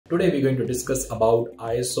Today we're going to discuss about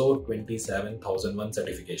ISO 27001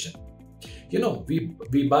 certification.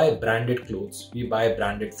 We buy branded clothes, we buy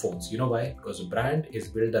branded phones. You know why? Because brand is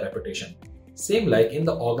build the reputation. Same like in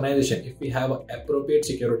the organization, if we have appropriate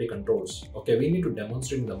security controls, okay, we need to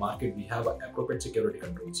demonstrate in the market we have appropriate security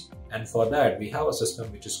controls. And for that, we have a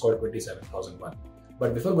system which is called 27001.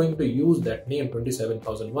 But before going to use that name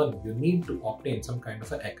 27001, you need to obtain some kind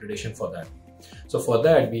of an accreditation for that. So for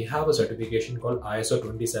that, we have a certification called ISO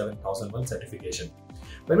 27001 certification.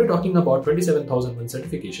 When we're talking about 27001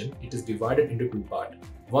 certification, it is divided into two parts.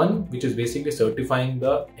 One, which is basically certifying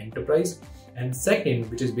the enterprise, and second,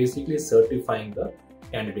 which is basically certifying the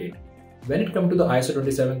candidate. When it comes to the ISO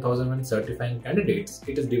 27001 certifying candidates,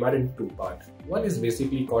 it is divided into two parts. One is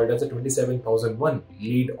basically called as a 27001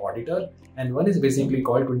 lead auditor, and one is basically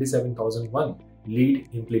called 27001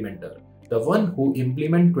 lead implementer. The one who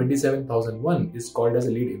implement 27001 is called as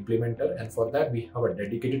a lead implementer, and for that we have a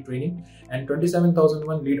dedicated training, and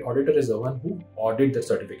 27001 lead auditor is the one who audit the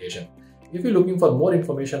certification. If you're looking for more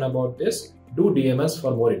information about this, do DM us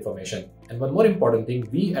for more information. And one more important thing,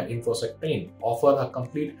 we at InfoSec Train offer a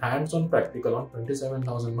complete hands-on practical on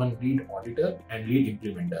 27001 lead auditor and lead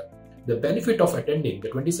implementer. The benefit of attending the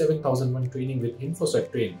 27001 training with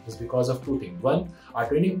InfoSec Train is because of two things. One, our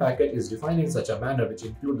training package is defined in such a manner which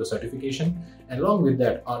include the certification, and along with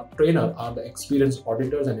that, our trainer are the experienced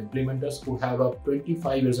auditors and implementers who have a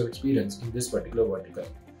 25 years of experience in this particular vertical.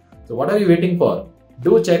 So what are you waiting for?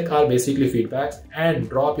 Do check our basically feedbacks and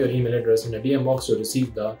drop your email address in the DM box to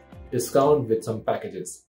receive the discount with some packages.